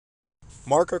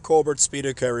Marker Colbert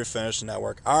Speedokote Refinish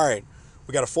Network. Alright,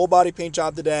 we got a full body paint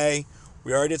job today.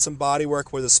 We already did some body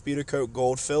work with a Speedokote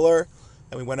gold filler,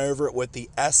 and we went over it with the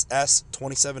SS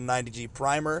 2790G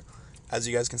primer. As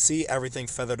you guys can see, everything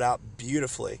feathered out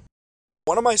beautifully.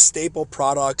 One of my staple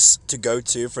products to go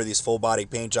to for these full body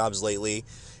paint jobs lately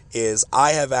is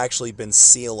I have actually been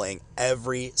sealing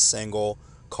every single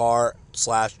car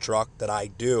slash truck that I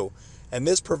do. And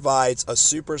this provides a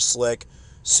super slick,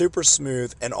 super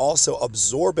smooth, and also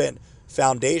absorbent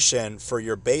foundation for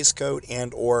your base coat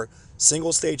and or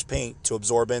single stage paint to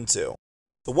absorb into.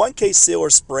 The 1K sealer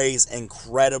sprays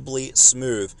incredibly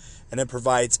smooth, and it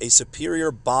provides a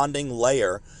superior bonding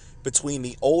layer between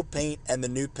the old paint and the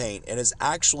new paint, and is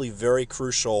actually very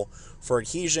crucial for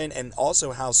adhesion and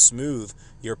also how smooth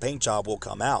your paint job will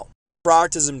come out. The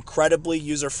product is incredibly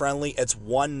user-friendly. It's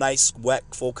one nice wet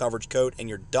full coverage coat and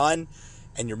you're done,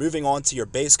 and you're moving on to your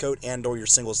base coat and or your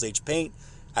single stage paint.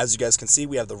 As you guys can see,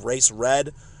 we have the race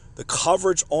red. The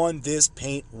coverage on this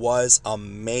paint was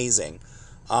amazing.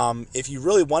 If you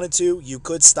really wanted to, you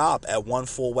could stop at one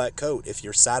full wet coat if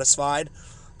you're satisfied.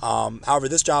 However,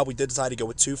 this job we did decide to go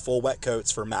with 2 full wet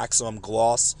coats for maximum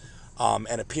gloss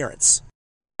and appearance.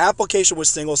 Application with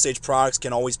single stage products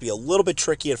can always be a little bit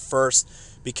tricky at first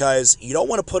because you don't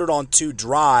want to put it on too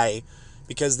dry,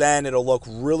 because then it'll look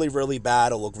really bad.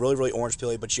 It'll look really orange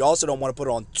peely, but you also don't want to put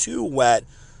it on too wet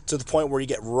to the point where you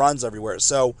get runs everywhere.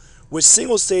 So with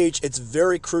single stage, it's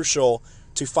very crucial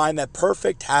to find that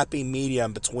perfect happy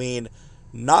medium between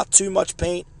not too much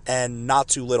paint and not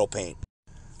too little paint.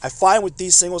 I find with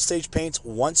these single stage paints,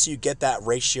 once you get that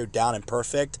ratio down and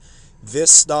perfect,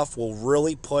 this stuff will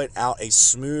really put out a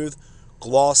smooth,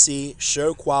 glossy,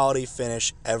 show quality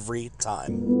finish every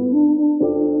time.